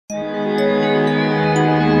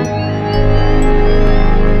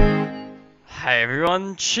G'day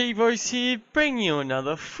everyone, Chivos here, bringing you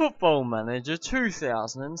another Football Manager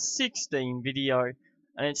 2016 video,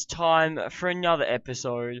 and it's time for another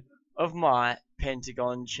episode of my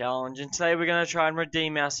Pentagon challenge. And today we're going to try and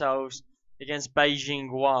redeem ourselves against Beijing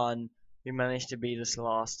Guan, who managed to beat us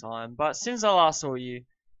last time. But since I last saw you,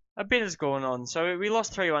 a bit has gone on. So we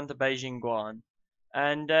lost 3-1 to Beijing Guan,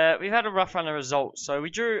 and we've had a rough run of results. So we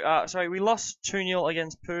lost 2-0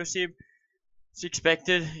 against Persib. It's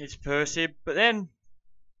expected, it's Persib, but then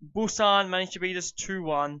Busan managed to beat us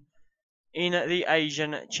 2-1 in the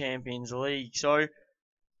Asian Champions League. So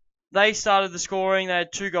they started the scoring, they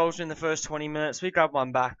had 2 goals in the first 20 minutes, we grabbed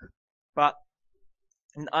one back, but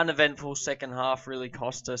an uneventful second half really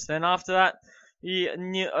cost us. Then after that, a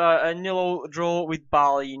 0-0 draw with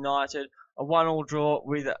Bali United, a 1-1 draw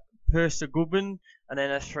with Persegubin, and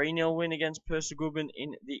then a 3-0 win against Persegubin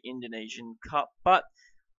in the Indonesian Cup. But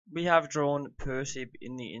we have drawn Persib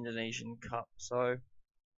in the Indonesian Cup, so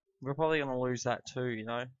we're probably going to lose that too, you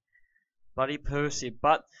know. Bloody Persib.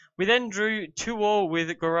 But we then drew 2-2 with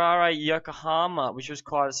Gorare Yokohama, which was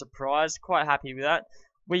quite a surprise. Quite happy with that.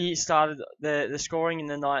 We started the scoring in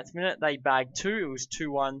the 9th minute. They bagged 2. It was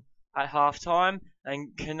 2-1 at half time.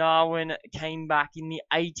 And Kanawin came back in the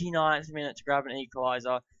 89th minute to grab an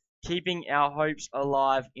equaliser, keeping our hopes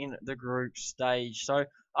alive in the group stage. So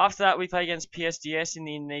after that, we played against PSDS in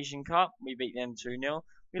the Indonesian Cup. We beat them 2-0.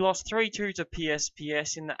 We lost 3-2 to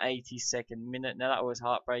PSPS in the 82nd minute. Now, that was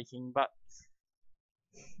heartbreaking, but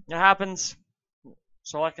it happens.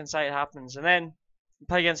 So I can say it happens. And then we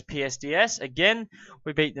played against PSDS. Again,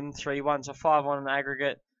 we beat them 3-1, so 5-1 in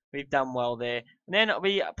aggregate. We've done well there. And then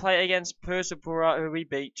we play against Persipura, who we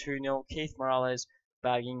beat 2-0. Keith Morales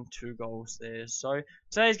bagging 2 goals there. So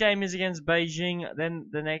today's game is against Beijing. Then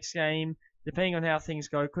the next game, depending on how things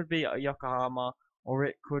go, could be Yokohama or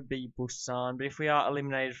it could be Busan. But if we are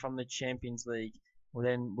eliminated from the Champions League, well,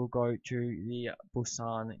 then we'll go to the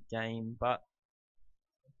Busan game. But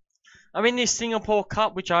I'm in this Singapore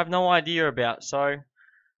Cup, which I have no idea about. So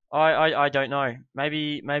I don't know.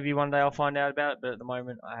 Maybe one day I'll find out about it. But at the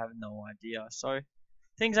moment, I have no idea. So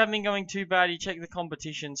things haven't been going too bad. You check the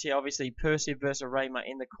competitions here. Obviously, Persib versus Rayma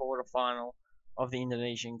in the quarterfinal of the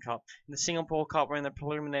Indonesian Cup. In the Singapore Cup, we're in the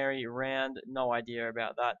preliminary round. No idea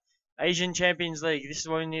about that. Asian Champions League. This is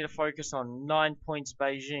what we need to focus on. 9 points,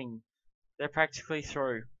 Beijing. They're practically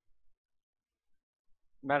through.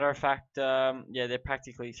 Matter of fact, yeah, they're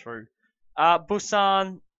practically through.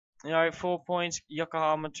 Busan, 4 points.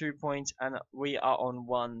 Yokohama, 2 points, and we are on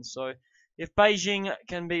 1. So if Beijing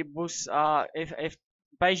can beat if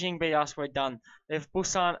Beijing beat us, we're done. If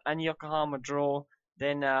Busan and Yokohama draw,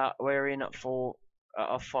 then we're in for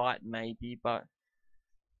a fight maybe, but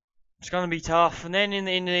it's going to be tough. And then in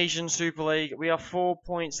the Indonesian Super League, we are 4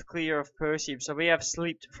 points clear of Persib, so we have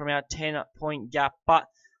slipped from our 10-point gap, but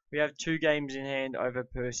we have 2 games in hand over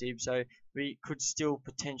Persib, so we could still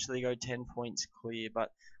potentially go 10 points clear, but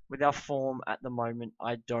with our form at the moment,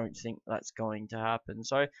 I don't think that's going to happen.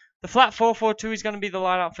 So the flat 4-4-2 is going to be the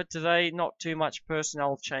lineup for today. Not too much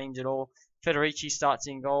personnel change at all. Federici starts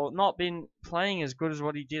in goal. Not been playing as good as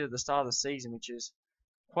what he did at the start of the season, which is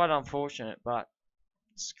quite unfortunate, but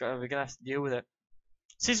we're going to have to deal with it.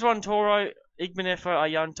 Siswan Toro, Igbenefo,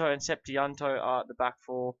 Ayanto, and Septianto are at the back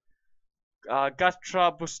 4.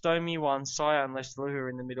 Gatra, Bustomi, Wansaya, and Leslie are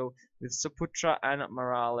in the middle, with Saputra and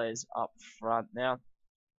Morales up front. Now,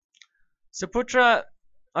 Saputra,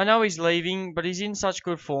 I know he's leaving, but he's in such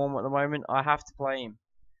good form at the moment, I have to play him.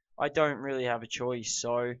 I don't really have a choice,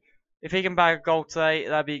 so if he can bag a goal today,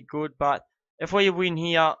 that'd be good, but if we win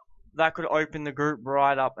here, that could open the group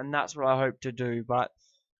right up, and that's what I hope to do, but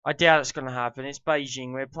I doubt it's going to happen. It's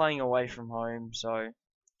Beijing, we're playing away from home, so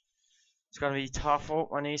it's going to be tough. Oh,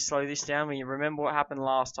 I need to slow this down. You remember what happened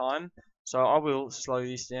last time, so I will slow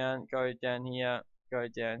this down, go down here,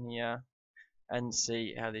 and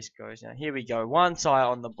see how this goes. Now, here we go, one side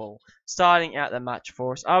on the ball, starting out the match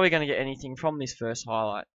for us. Are we going to get anything from this first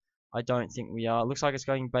highlight? I don't think we are. Looks like it's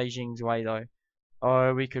going Beijing's way, though.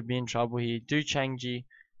 Oh, we could be in trouble here. Du Changji,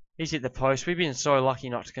 he's hit the post. We've been so lucky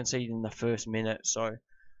not to concede in the first minute, so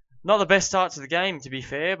not the best start to the game, to be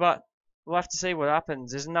fair, but we'll have to see what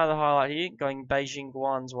happens. There's another highlight here, going Beijing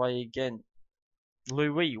Guan's way again.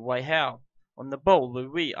 Louis, Wei Hao on the ball.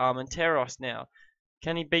 Louis, Armenteros now.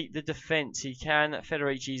 Can he beat the defence? He can.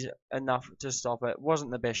 Federici's enough to stop it.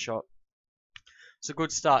 Wasn't the best shot. It's a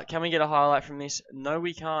good start. Can we get a highlight from this? No,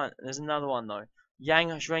 we can't. There's another one, though. Yang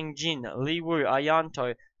Xuangjin, Li Wu,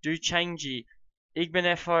 Ayanto, Du Changji,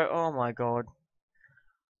 Igbenefo. Oh, my God.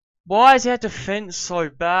 Why is our defence so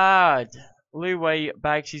bad? Lu Wei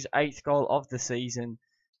bags his 8th goal of the season.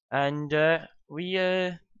 And we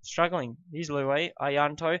Struggling. Here's Luwe.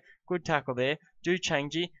 Ayanto. Good tackle there. Do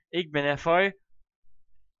changey. Igbenefo.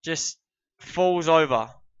 Just falls over.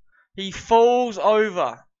 He falls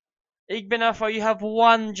over. Igbenefo, you have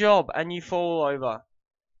one job and you fall over.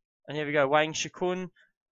 And here we go. Wang Shikun.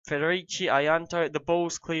 Federici, Ayanto, the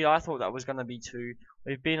ball's clear. I thought that was going to be two.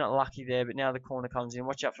 We've been lucky there, but now the corner comes in.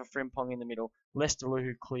 Watch out for Frimpong in the middle. Lester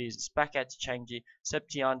who clears. It's back out to Changji.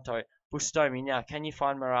 Septianto. Bustomi. Now, can you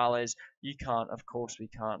find Morales? You can't. Of course we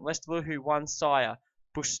can't. Lester who one Sire.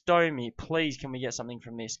 Bustomi. Please, can we get something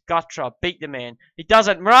from this? Gutra. Beat the man. He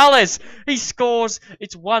doesn't. Morales. He scores.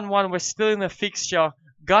 It's 1-1. We're still in the fixture.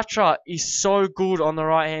 Gutra is so good on the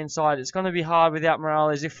right-hand side. It's going to be hard without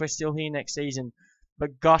Morales if we're still here next season.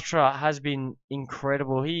 But Gutra has been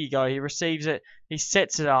incredible. Here you go. He receives it. He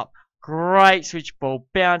sets it up. Great switch ball.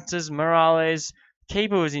 Bounces. Morales.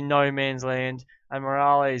 Keeper was in no man's land. And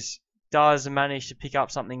Morales does manage to pick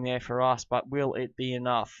up something there for us. But will it be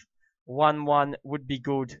enough? 1-1 would be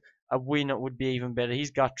good. A win would be even better.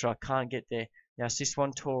 He's Gutra. Can't get there. Now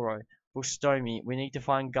Siswan Toro. Bustomi. We need to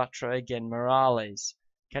find Gutra again. Morales.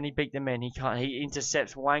 Can he beat the man? He can't. He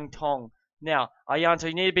intercepts Wang Tong. Now, Ayanto,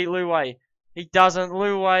 you need to beat Luwei. He doesn't.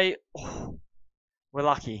 Luwei. Oh, we're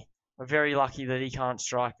lucky. We're very lucky that he can't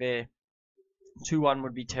strike there. 2-1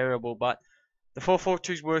 would be terrible, but the 4-4-2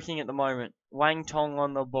 is working at the moment. Wang Tong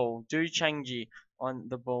on the ball. Du Changji on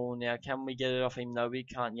the ball now. Can we get it off him? No, we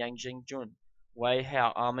can't. Yang Jing-jun. Wei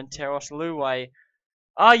Hao. Armenteros. Luwei.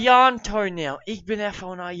 Ayanto now.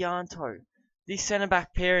 Igbenefo and Ayanto. This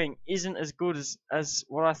centre-back pairing isn't as good as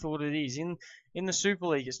what I thought it is. In the Super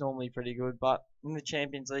League, it's normally pretty good, but in the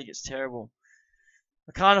Champions League, it's terrible.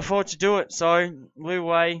 I can't afford to do it, so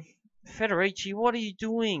Luwei. Federici, what are you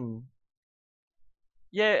doing?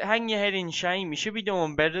 Yeah, hang your head in shame. You should be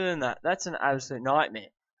doing better than that. That's an absolute nightmare.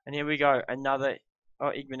 And here we go. Another.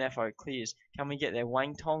 Oh, Igbenefo clears. Can we get there?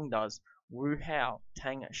 Wang Tong does. Wu Hao.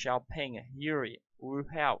 Tang Xiaopeng. Yuri. Wu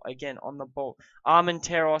Hao again on the ball.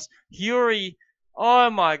 Armenteros. Yuri. Oh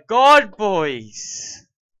my god, boys.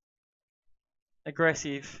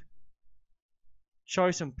 Aggressive.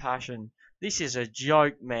 Show some passion. This is a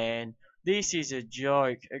joke, man. This is a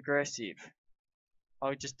joke. Aggressive.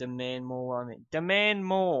 I'll just demand more on it. Demand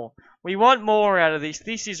more. We want more out of this.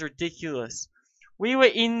 This is ridiculous. We were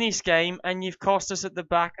in this game and you've cost us at the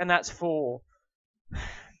back and that's 4.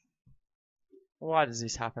 Why does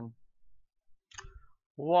this happen?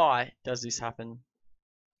 Why does this happen?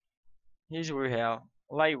 Here's Wu Hao.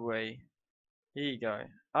 Lei Wei. Here you go.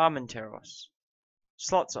 Armenteros.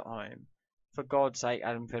 Slots at home. For God's sake,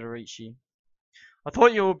 Adam Federici. I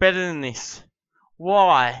thought you were better than this.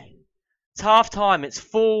 Why? It's half time. It's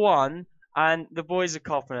 4-1 and the boys are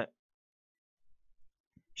copping it.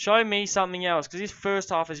 Show me something else because this first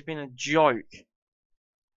half has been a joke.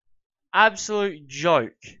 Absolute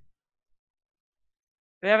joke.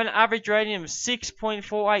 They have an average rating of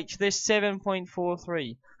 6.48. They're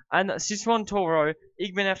 7.43. And Siswan Toro,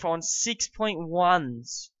 Igbenefo on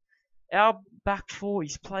 6.1s. Our back four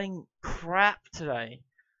is playing crap today.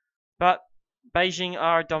 But Beijing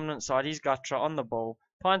are a dominant side. He's Gutra on the ball.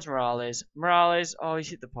 Finds Morales. Morales, oh, he's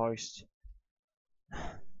hit the post.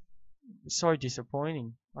 So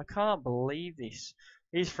disappointing. I can't believe this.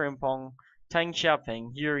 Here's Frimpong. Tang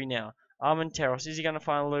Xiaopeng. Yuri now. Armenteros. Is he going to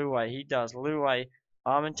find Luwei? He does. Luwei.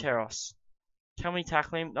 Armenteros. Can we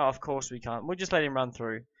tackle him? No, of course we can't. We'll just let him run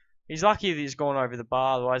through. He's lucky that he's gone over the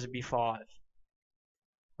bar, otherwise it'd be 5.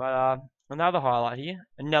 But another highlight here.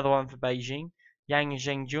 Another one for Beijing. Yang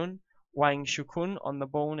Zhengjun. Wang Shukun on the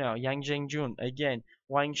ball now. Yang Zhengjun again.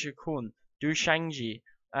 Wang Shukun. Du Shangji.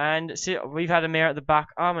 And see, we've had a mare at the back.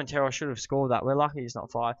 Armenteros should have scored that. We're lucky it's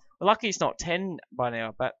not 5. We're lucky it's not 10 by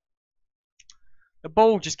now. But the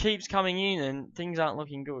ball just keeps coming in and things aren't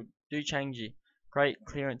looking good. Du Changji. Great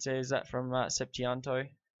clearance there. Is that from Septianto?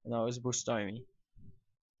 No, it was Bustomi.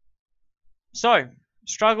 So,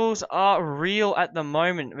 struggles are real at the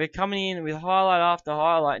moment. We're coming in with highlight after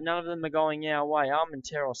highlight. None of them are going our way.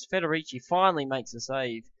 Armenteros. Federici finally makes a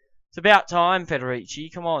save. It's about time,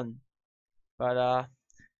 Federici. Come on. But,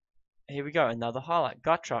 here we go. Another highlight.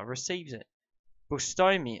 Gutra receives it.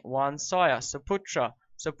 Bustomi. One Saya. Saputra.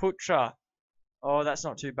 Saputra. Oh, that's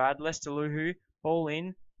not too bad. Lester Luhu. Ball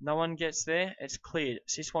in. No one gets there. It's cleared.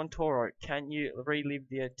 Siswan Toro. Can you relive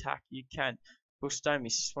the attack? You can. Bustomi.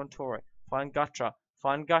 Siswan Toro. Find Gutra.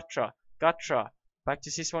 Find Gutra. Gutra. Back to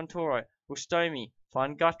Siswan Toro. Bustomi.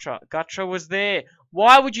 Find Gutra. Gutra was there.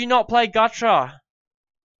 Why would you not play Gutra?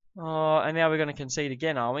 Oh, and now we're going to concede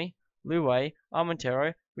again, are we? Luwei.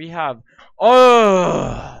 Armentero. We have.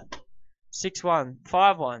 Oh! 6-1.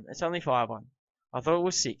 5-1. It's only 5-1. I thought it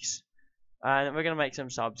was 6. And we're going to make some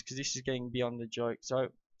subs because this is getting beyond the joke. So,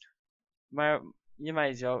 You may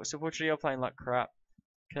as well. Supporter, you're playing like crap.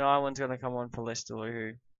 Kanaiwan's going to come on for Leicester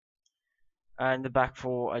Luhu. And the back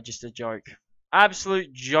four are just a joke.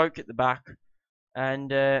 Absolute joke at the back.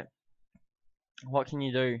 And what can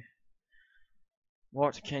you do?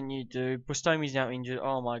 What can you do? Bustomi's now injured.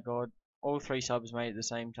 Oh my god. All three subs made at the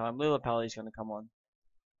same time. Lillipalli's going to come on.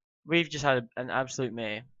 We've just had an absolute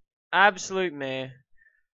mare. Absolute mare.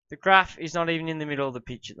 The graph is not even in the middle of the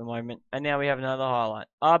pitch at the moment. And now we have another highlight.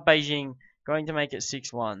 Are Beijing going to make it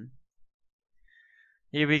 6-1?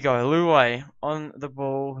 Here we go. Luwei on the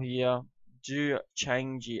ball here. Zhu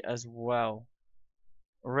Changji as well.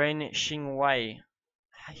 Ren Xingwei.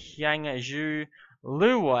 Yang Zhu.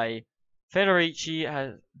 Luwei. Federici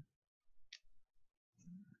has...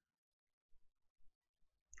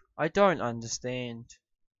 I don't understand.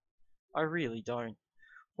 I really don't.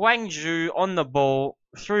 Wang Zhu on the ball,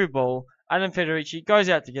 through ball. Adam Federici goes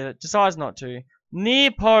out to get it, decides not to.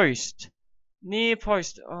 Near post. Near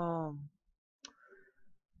post. Oh.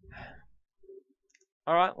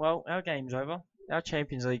 Alright, well, our game's over. Our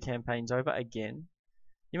Champions League campaign's over again.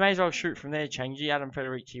 You may as well shoot from there, Changji. Adam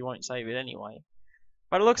Federici won't save it anyway.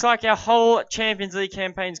 But it looks like our whole Champions League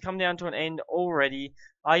campaign's come down to an end already.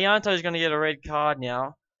 Ayanto's going to get a red card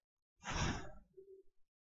now.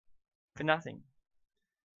 For nothing.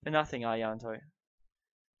 For nothing, Ayanto.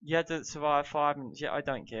 You had to survive 5 minutes. Yeah, I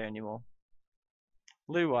don't care anymore.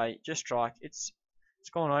 Luwei, just strike. It's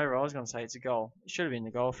gone over. I was going to say it's a goal. It should have been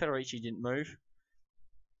the goal. Federici didn't move.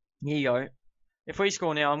 Here you go. If we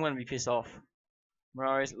score now, I'm going to be pissed off.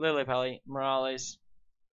 Morales, Lillipalli, Morales.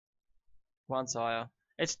 Once higher.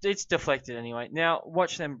 It's deflected anyway. Now,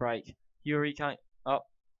 watch them break. Yuri can't... Oh,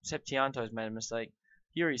 Septianto's made a mistake.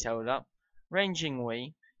 Yuri's held it up. Ren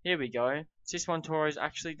Jingwei. Here we go. Siswantoro's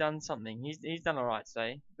actually done something. He's done alright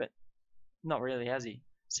today, but not really, has he?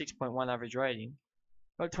 6.1 average rating.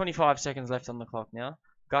 Got 25 seconds left on the clock now.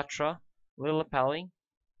 Gutra. Lillipalli.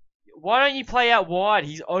 Why don't you play out wide?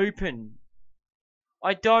 He's open.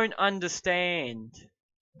 I don't understand.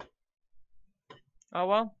 Oh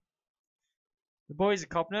well. The boys are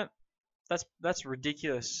copping it. That's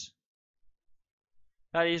ridiculous.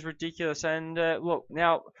 That is ridiculous. And look,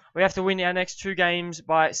 now we have to win our next 2 games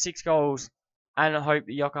by 6 goals, and I hope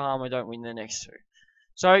that Yokohama don't win the next 2.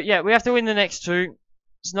 So yeah, we have to win the next 2.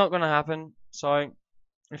 It's not going to happen. So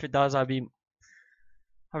if it does, I'll be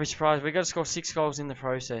surprised. We've got to score 6 goals in the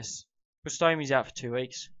process. Bustomi's out for 2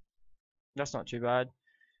 weeks. That's not too bad.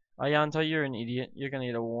 Ayanto, you're an idiot. You're going to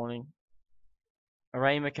get a warning.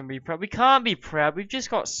 Arema can be proud. We can't be proud. We've just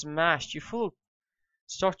got smashed. You're full of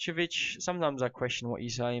Stochevich. Sometimes I question what you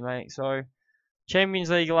say, mate. So, Champions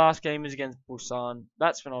League last game is against Busan.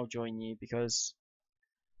 That's when I'll join you, because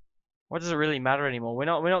what does it really matter anymore? We're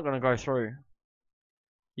not going to go through.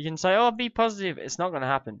 You can say, oh, be positive. It's not going to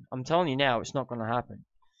happen. I'm telling you now, it's not going to happen.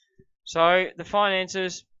 So, the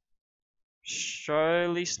finances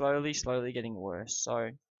slowly getting worse. So,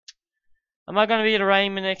 am I going to be at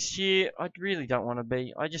Arema next year? I really don't want to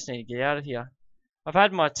be. I just need to get out of here. I've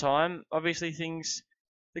had my time. Obviously,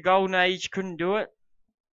 the golden age couldn't do it.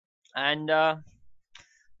 And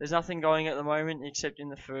there's nothing going at the moment except in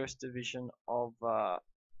the first division of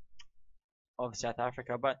South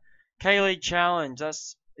Africa. But K-League Challenge,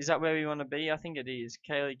 is that where we want to be? I think it is.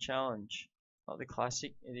 K-League Challenge. Not the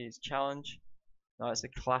Classic, it is Challenge. No, it's the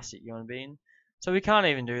Classic you want to be in. So we can't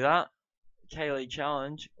even do that. K-League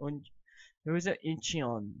Challenge. Who is it?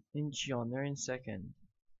 Incheon. They're in second.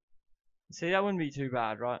 See, that wouldn't be too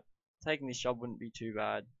bad, right? Taking this job wouldn't be too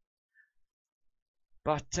bad.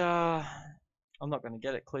 But, I'm not going to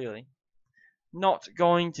get it, clearly. Not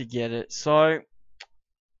going to get it. So,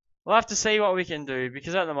 we'll have to see what we can do,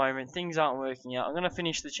 because at the moment, things aren't working out. I'm going to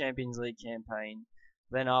finish the Champions League campaign.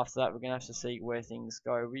 Then after that, we're going to have to see where things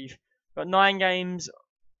go. We've got 9 games.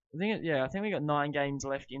 I think we got 9 games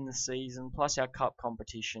left in the season, plus our cup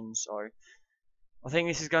competition. So, I think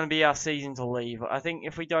this is going to be our season to leave. I think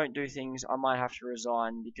if we don't do things, I might have to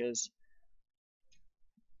resign, because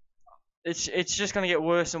it's just going to get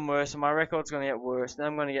worse and worse, and my record's going to get worse. Then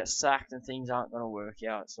I'm going to get sacked, and things aren't going to work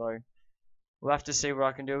out. So, we'll have to see what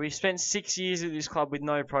I can do. We've spent 6 years at this club with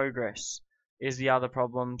no progress, is the other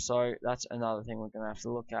problem. So, that's another thing we're going to have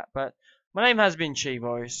to look at. But, my name has been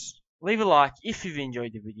Chivos. Leave a like if you've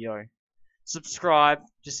enjoyed the video. Subscribe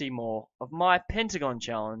to see more of my Pentagon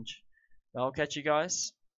challenge. I'll catch you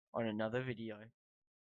guys on another video.